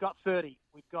 We've got 30.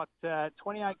 We've got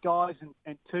 28 guys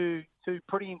and two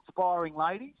pretty inspiring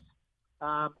ladies.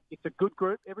 It's a good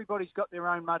group. Everybody's got their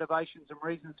own motivations and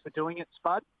reasons for doing it,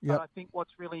 Spud. Yep. But I think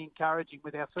what's really encouraging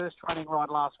with our first training ride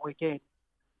last weekend,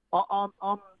 I'm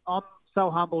so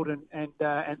humbled and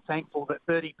thankful that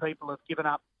 30 people have given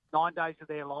up 9 days of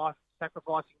their life,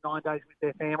 sacrificing 9 days with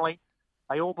their family.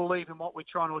 They all believe in what we're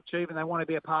trying to achieve and they want to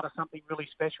be a part of something really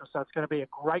special. So it's going to be a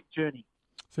great journey.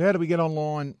 So how do we get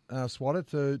online, Swatter,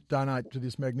 to donate to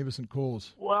this magnificent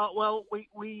cause? Well,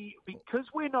 we because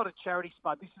we're not a charity,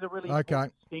 Spud, this is a really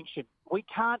important distinction. We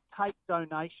can't take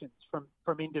donations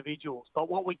from individuals, but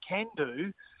what we can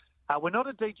do, we're not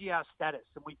a DGR status,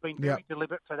 and we've been very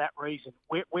deliberate for that reason.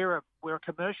 We're a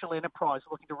commercial enterprise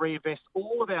looking to reinvest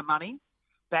all of our money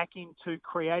back into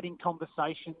creating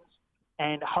conversations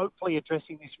and hopefully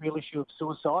addressing this real issue of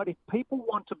suicide. If people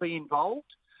want to be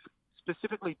involved,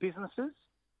 specifically businesses,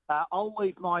 I'll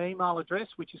leave my email address,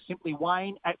 which is simply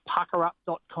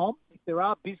wayne@puckerup.com. If there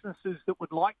are businesses that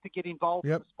would like to get involved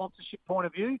from a sponsorship point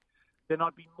of view, then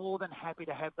I'd be more than happy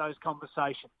to have those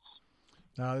conversations.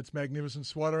 No, that's magnificent,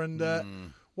 Swatter.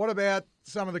 And what about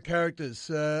some of the characters?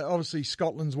 Obviously,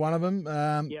 Scotland's one of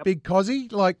them. Yep. Big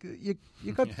Cozzy, like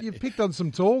you've picked on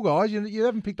some tall guys. You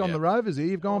haven't picked on the Rovers here.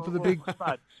 You've gone for the big.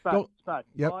 Spud.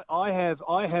 Yep. I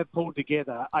have pulled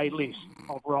together a list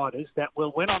of riders that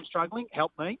will, when I'm struggling,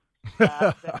 help me.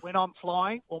 That when I'm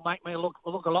flying will make me look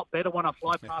a lot better when I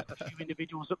fly past a few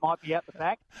individuals that might be out the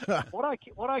back. What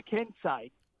I can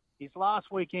say is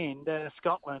last weekend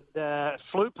Scotland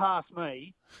flew past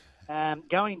me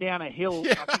going down a hill.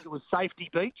 I think it was Safety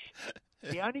Beach.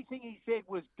 The only thing he said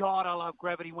was, "God, I love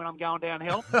gravity when I'm going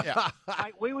downhill."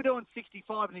 Mate, we were doing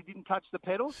 65 and he didn't touch the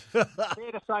pedals. Fair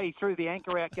to say he threw the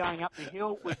anchor out going up the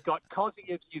hill. We've got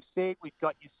Cozzy, as you've said. We've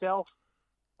got yourself.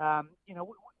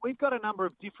 We've got a number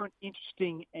of different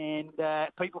interesting and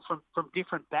people from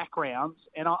different backgrounds,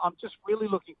 and I'm just really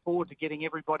looking forward to getting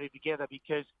everybody together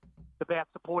because it's about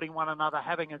supporting one another,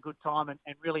 having a good time, and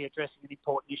really addressing an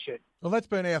important issue. Well, that's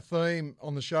been our theme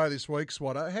on the show this week,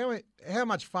 Swatter. How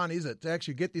much fun is it to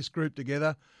actually get this group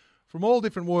together from all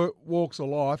different walks of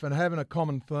life and having a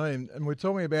common theme? And we're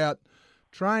talking about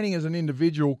training as an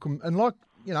individual, and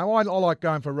I like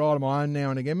going for a ride of my own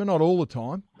now and again, but not all the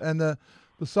time. And the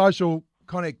social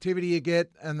connectivity you get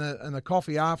and the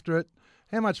coffee after it.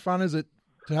 How much fun is it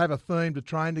to have a theme to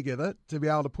train together to be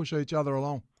able to push each other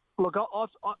along? Look,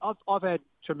 I've had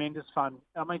tremendous fun.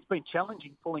 I mean, it's been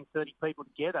challenging pulling 30 people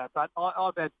together, but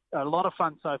I've had a lot of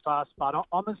fun so far, Spud.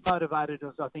 I'm as motivated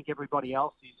as I think everybody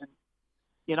else is. And,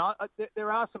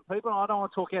 there are some people, and I don't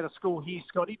want to talk out of school here,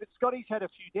 Scotty, but Scotty's had a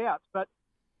few doubts. But,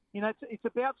 it's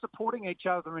about supporting each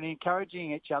other and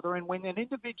encouraging each other. And when an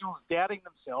individual's doubting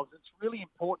themselves, it's really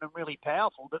important and really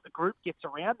powerful that the group gets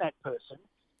around that person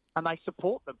and they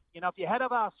support them. If you had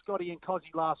have asked Scotty and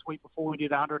Cozzy last week before we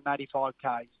did 185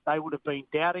 Ks, they would have been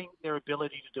doubting their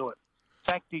ability to do it.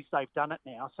 Fact is, they've done it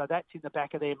now, so that's in the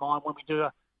back of their mind when we do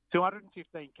a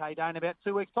 215K day in about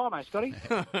 2 weeks' time, eh, Scotty?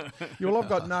 I've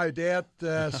got no doubt,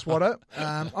 Swatter.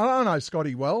 I don't know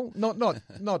Scotty well, not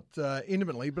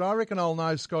intimately, but I reckon I'll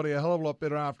know Scotty a hell of a lot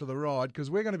better after the ride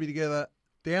because we're going to be together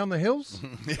down the hills,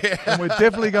 and we're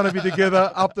definitely going to be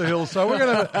together up the hills. So we're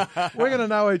going to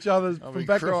know each other from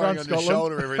back to front. On Scotland. Your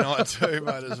shoulder every night too,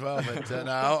 mate, as well. But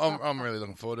I'm really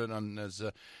looking forward to it. And as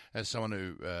someone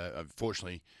who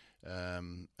unfortunately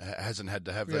hasn't had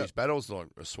to have these battles like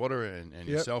Swatter and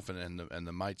yourself and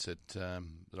the mates that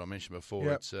I mentioned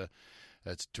before,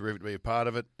 it's terrific to be a part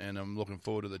of it, and I'm looking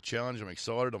forward to the challenge. I'm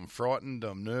excited. I'm frightened.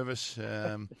 I'm nervous.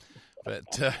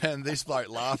 And this bloke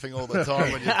laughing all the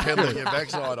time when you're pedaling your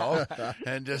backside off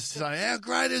and just saying, how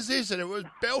great is this? And it was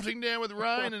belting down with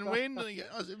rain and wind. And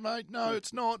I said, mate, no,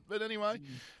 it's not. But anyway,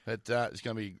 it's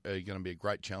going to be a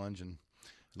great challenge, and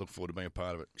look forward to being a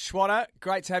part of it. Swatter,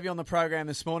 great to have you on the program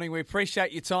this morning. We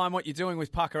appreciate your time. What you're doing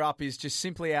with Pucker Up is just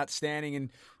simply outstanding,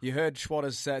 and you heard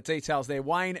Schwatter's details there.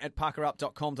 Wayne at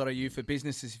puckerup.com.au for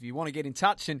businesses if you want to get in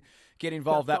touch and get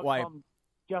involved that way.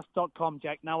 Just.com,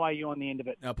 Jack. No AU on the end of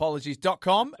it.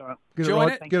 Apologies.com. Get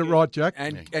it right, Jack.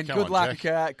 And good luck.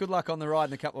 Good luck on the ride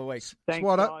in a couple of weeks. Thanks,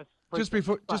 Swatter, guys.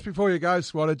 just before you go,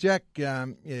 Swatter, Jack.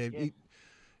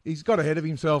 He's got ahead of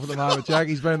himself at the moment, Jack.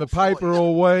 He's been in the paper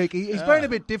all week. He's been a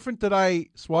bit different today,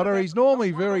 Swatter. He's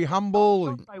normally very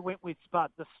humble. They went with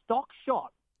Spud. The stock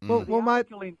shot. Well, mate.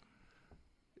 And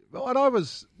I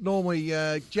was normally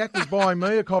Jack was buying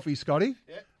me a coffee, Scotty.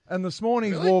 Yeah. And this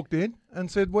morning he walked in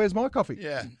and said, "Where's my coffee?"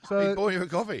 Yeah. So He bought you a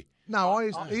coffee. No,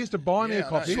 he used to buy me a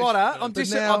coffee. Swatter,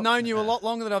 I've known you a Yeah. lot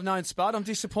longer than I've known Spud. I'm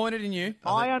disappointed in you.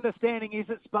 My understanding is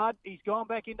that Spud, he's gone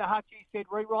back into Hutchie. He said,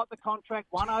 rewrite the contract,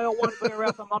 1 A or 1 B or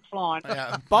else I'm not flying.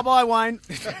 Yeah. Bye-bye, Wayne.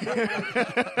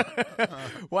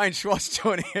 Wayne Schwartz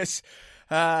joining us.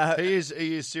 He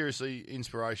is seriously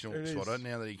inspirational, Swatter,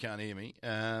 now that he can't hear me.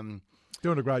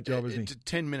 Doing a great job, isn't he?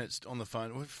 10 minutes on the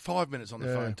phone, 5 minutes on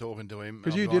the phone talking to him.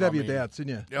 Because you did have your doubts, didn't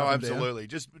you? Oh, absolutely.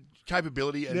 Just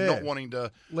capability and not wanting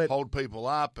to hold people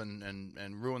up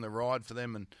and ruin the ride for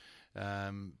them.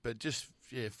 But just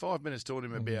 5 minutes talking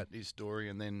to him about his story,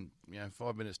 and then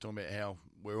 5 minutes talking about how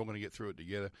we're all going to get through it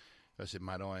together. I said,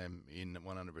 mate, I am in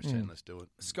 100%. Let's do it.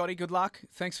 Scotty, good luck.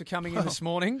 Thanks for coming in this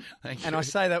morning. Thank you. And I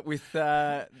say that with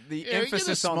the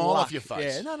emphasis on smile luck. off your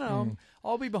face. Yeah, no.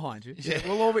 I'll be behind you. Yeah.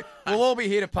 We'll all be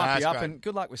here to puck you up, great. and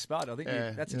good luck with Spud. I think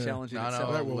that's a challenge in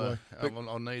itself.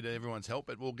 I'll need everyone's help,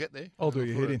 but we'll get there. I'll do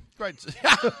your head in. Great.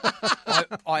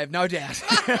 I have no doubt.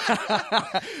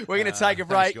 We're going to take a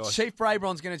break. Thanks, guys. Chief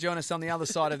Braybron's going to join us on the other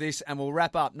side of this, and we'll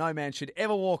wrap up. No man should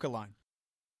ever walk alone.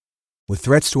 With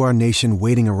threats to our nation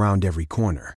waiting around every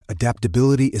corner,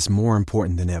 adaptability is more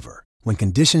important than ever. When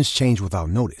conditions change without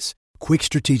notice, quick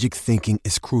strategic thinking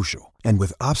is crucial, and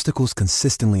with obstacles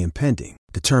consistently impending,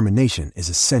 determination is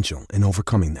essential in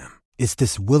overcoming them. It's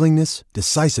this willingness,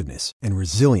 decisiveness, and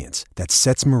resilience that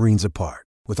sets Marines apart.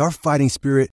 With our fighting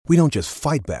spirit, we don't just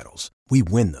fight battles, we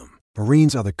win them.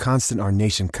 Marines are the constant our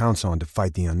nation counts on to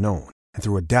fight the unknown. And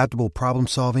through adaptable problem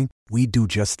solving, we do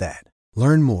just that.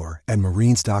 Learn more at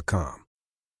marines.com.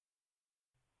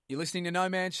 You're listening to No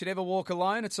Man Should Ever Walk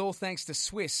Alone. It's all thanks to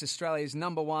Swiss, Australia's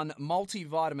 #1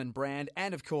 multivitamin brand,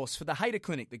 and of course for the Hader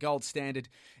Clinic, the gold standard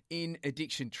in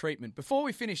addiction treatment. Before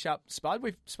we finish up, Spud,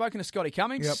 we've spoken to Scotty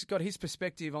Cummings, got his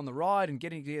perspective on the ride and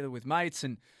getting together with mates,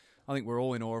 and I think we're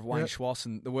all in awe of Wayne Schwass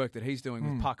and the work that he's doing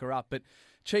with Pucker Up. But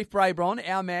Chief Braybron,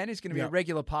 our man, is going to be a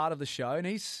regular part of the show, and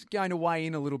he's going to weigh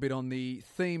in a little bit on the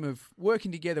theme of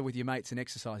working together with your mates and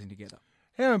exercising together.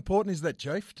 How important is that,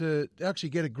 Chief, to actually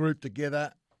get a group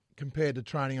together compared to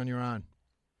training on your own?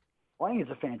 I think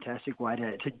it's a fantastic way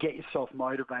to get yourself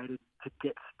motivated to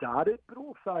get started, but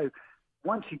also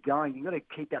once you're going, you've got to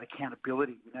keep that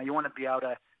accountability. You know, you want to be able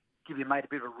to give your mate a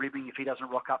bit of a ribbing if he doesn't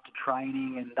rock up to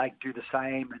training, and they do the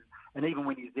same. And even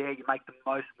when he's there, you make the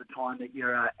most of the time that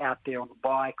you're out there on the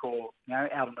bike or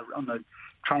out on the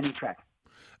training track.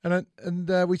 And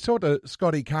we talked to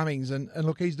Scotty Cummings, and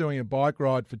look, he's doing a bike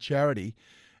ride for charity.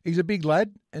 He's a big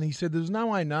lad, and he said there's no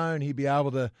way known he'd be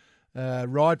able to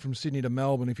ride from Sydney to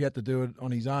Melbourne if he had to do it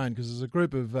on his own, because there's a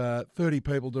group of 30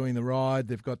 people doing the ride.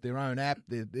 They've got their own app.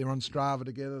 They're on Strava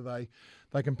together.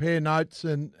 They compare notes,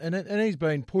 and he's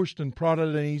been pushed and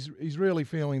prodded, and he's really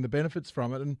feeling the benefits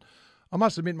from it. And I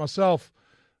must admit myself,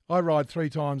 I ride 3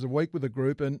 times a week with a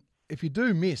group, and if you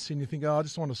do miss and you think, I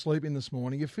just want to sleep in this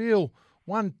morning, you feel,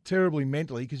 one, terribly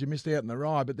mentally because you missed out on the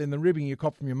ride, but then the ribbing you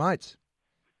cop from your mates.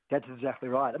 That's exactly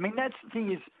right. I mean, that's the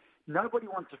thing is, nobody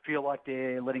wants to feel like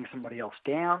they're letting somebody else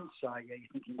down. So you're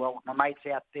thinking, well, my mate's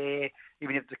out there,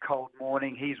 even if it's a cold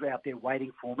morning, he's out there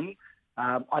waiting for me.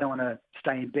 I don't want to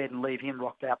stay in bed and leave him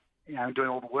rocked up, doing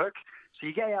all the work. So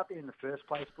you go out there in the first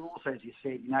place, but also, as you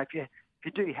said, if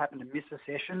you do happen to miss a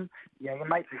session, your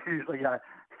mates are usually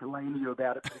laying you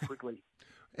about it pretty quickly.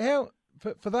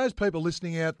 For those people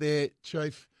listening out there,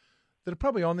 Chief, that are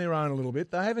probably on their own a little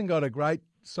bit, they haven't got a great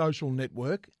social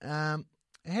network. How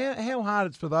hard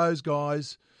it's for those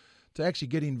guys to actually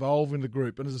get involved in the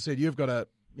group? And as I said, you've got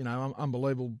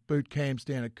unbelievable boot camps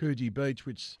down at Coogee Beach,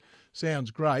 which sounds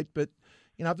great. But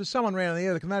if there's someone around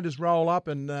there, can they just roll up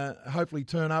and hopefully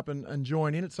turn up and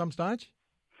join in at some stage?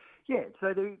 Yeah,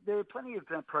 so there are plenty of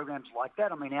programs like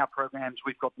that. I mean, our programs,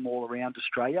 we've got them all around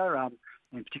Australia,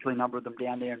 and particularly a number of them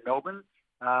down there in Melbourne.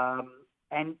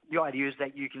 And the idea is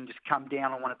that you can just come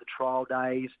down on one of the trial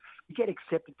days. You get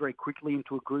accepted very quickly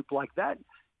into a group like that,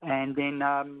 and then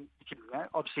you can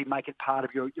obviously make it part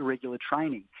of your regular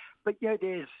training. But,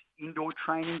 there's indoor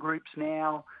training groups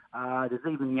now. There's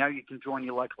even, you can join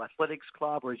your local athletics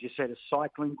club, or as you said, a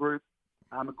cycling group.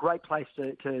 A great place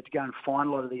to go and find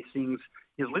a lot of these things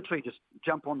is literally just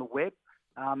jump on the web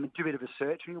and do a bit of a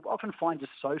search. And you'll often find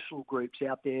just social groups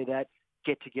out there that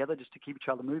get together just to keep each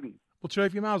other moving. Well,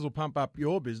 Chief, you may as well pump up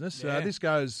your business. Yeah. This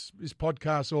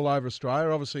podcast all over Australia,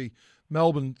 obviously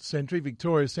Melbourne-centric,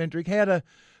 Victoria-centric. How do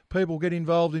people get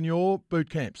involved in your boot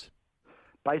camps?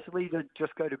 Basically, they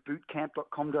just go to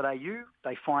bootcamp.com.au.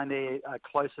 They find their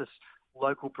closest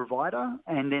local provider,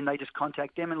 and then they just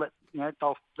contact them and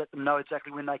they'll let them know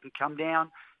exactly when they can come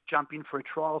down, jump in for a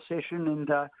trial session, and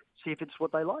see if it's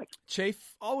what they like.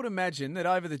 Chief, I would imagine that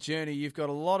over the journey you've got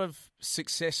a lot of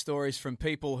success stories from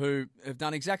people who have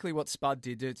done exactly what Spud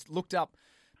did. It's looked up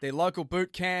their local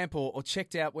boot camp or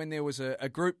checked out when there was a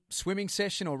group swimming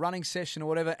session or running session or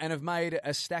whatever, and have made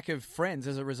a stack of friends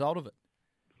as a result of it.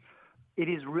 It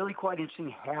is really quite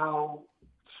interesting how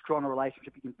strong a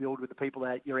relationship you can build with the people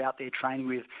that you're out there training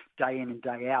with day in and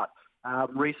day out.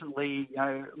 Recently,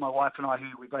 my wife and I, who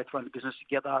we both run the business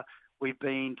together, we've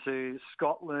been to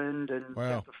Scotland and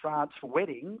to France for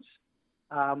weddings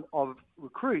of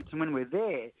recruits. And when we're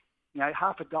there,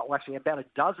 about a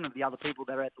dozen of the other people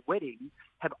that are at the wedding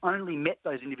have only met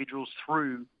those individuals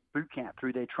through boot camp,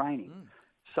 through their training.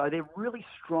 So they're really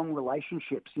strong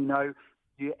relationships.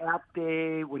 You're out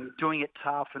there when you're doing it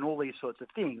tough and all these sorts of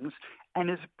things, and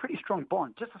there's a pretty strong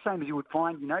bond, just the same as you would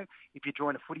find, if you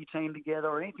join a footy team together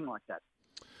or anything like that.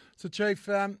 So, Chief,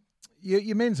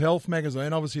 your Men's Health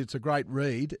magazine, obviously it's a great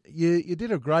read. You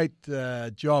did a great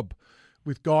job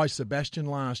with Guy Sebastian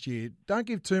last year. Don't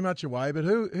give too much away, but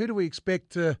who do we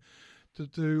expect to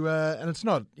and it's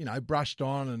not, brushed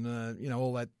on and,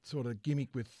 all that sort of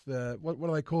gimmick with, what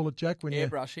do they call it, Jack?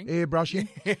 Airbrushing.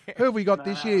 Airbrushing. Who have we got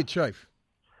this year, Chief?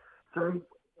 So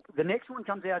the next one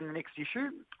comes out in the next issue.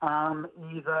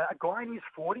 He's a guy in his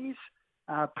 40s.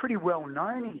 pretty well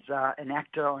known. He's an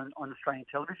actor on Australian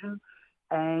television,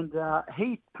 and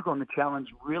he took on the challenge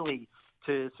really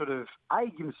to sort of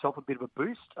give himself a bit of a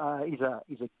boost. He's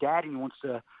a dad, and he wants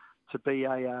to be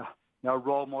a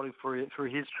role model for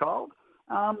his child.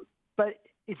 But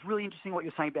it's really interesting what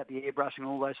you're saying about the airbrushing and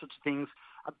all those sorts of things.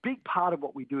 A big part of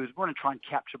what we do is we want to try and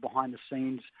capture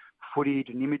behind-the-scenes footage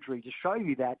and imagery to show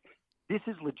you that this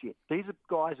is legit. These are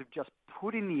guys who've just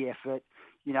put in the effort,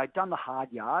 done the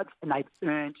hard yards, and they've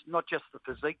earned not just the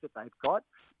physique that they've got,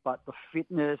 but the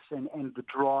fitness and the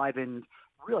drive and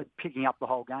really picking up the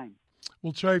whole game.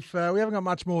 Well, Chief, we haven't got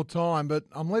much more time, but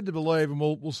I'm led to believe, and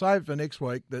we'll save it for next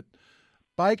week, that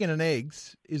bacon and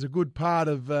eggs is a good part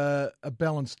of a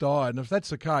balanced diet. And if that's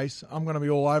the case, I'm going to be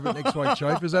all over it next week,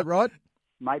 Chief. Is that right?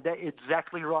 Mate, that's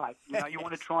exactly right. You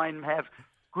want to try and have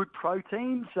good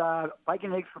proteins,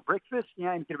 bacon and eggs for breakfast,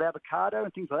 and get avocado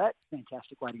and things like that.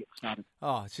 Fantastic way to get started.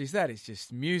 Oh, geez, that is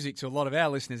just music to a lot of our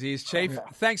listeners' ears, Chief.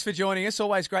 Thanks for joining us.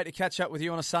 Always great to catch up with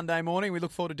you on a Sunday morning. We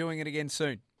look forward to doing it again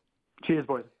soon. Cheers,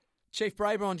 boys. Chief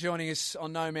Brabourne joining us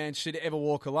on No Man Should Ever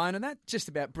Walk Alone, and that just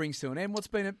about brings to an end what's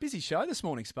been a busy show this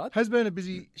morning, Spud. Has been a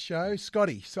busy show.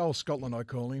 Scotty, Soul Scotland I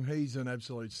call him. He's an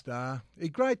absolute star.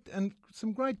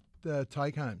 Some great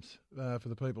take-homes for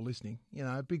the people listening.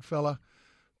 A big fella,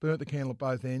 burnt the candle at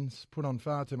both ends, put on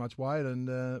far too much weight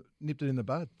and nipped it in the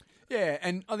bud. Yeah,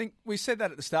 and I think we said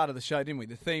that at the start of the show, didn't we?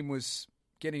 The theme was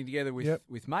getting together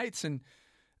with mates, and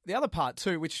the other part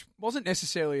too, which wasn't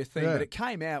necessarily a theme, but it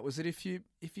came out, was that if you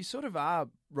sort of are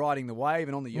riding the wave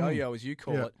and on the yo-yo, as you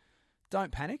call it,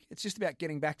 don't panic. It's just about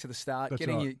getting back to the start,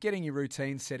 getting your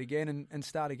routine set again and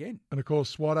start again. And of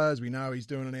course, Swatter, as we know, he's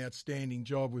doing an outstanding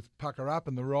job with Pucker Up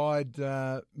and the ride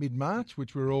mid-March,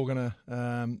 which we're all going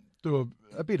to do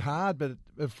a bit hard, but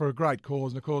for a great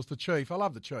cause. And of course, the Chief. I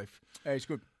love the Chief. Yeah, he's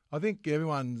good. I think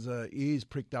everyone's ears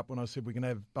pricked up when I said we can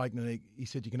have bacon and egg. He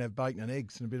said you can have bacon and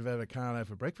eggs and a bit of avocado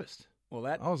for breakfast. Well,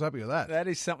 I was happy with that. That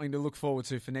is something to look forward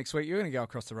to for next week. You're going to go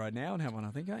across the road now and have one,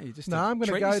 I think, aren't you? I'm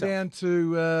going to go down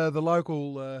to the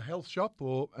local health shop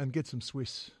and get some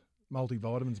Swiss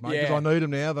multivitamins, mate, because I need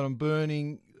them now that I'm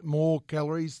burning more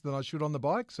calories than I should on the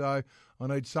bike. So I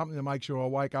need something to make sure I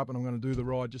wake up and I'm going to do the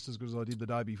ride just as good as I did the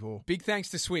day before. Big thanks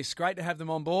to Swiss. Great to have them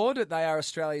on board. They are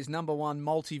Australia's #1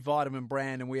 multivitamin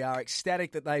brand, and we are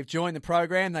ecstatic that they've joined the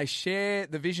program. They share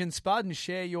the vision, Spud, and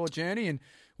share your journey and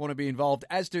want to be involved,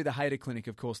 as do the Hayter Clinic,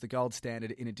 of course, the gold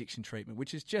standard in addiction treatment,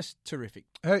 which is just terrific.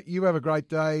 Hey, you have a great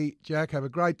day, Jack. Have a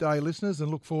great day, listeners, and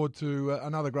look forward to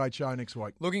another great show next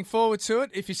week. Looking forward to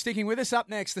it. If you're sticking with us, up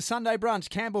next, the Sunday Brunch,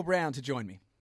 Campbell Brown to join me.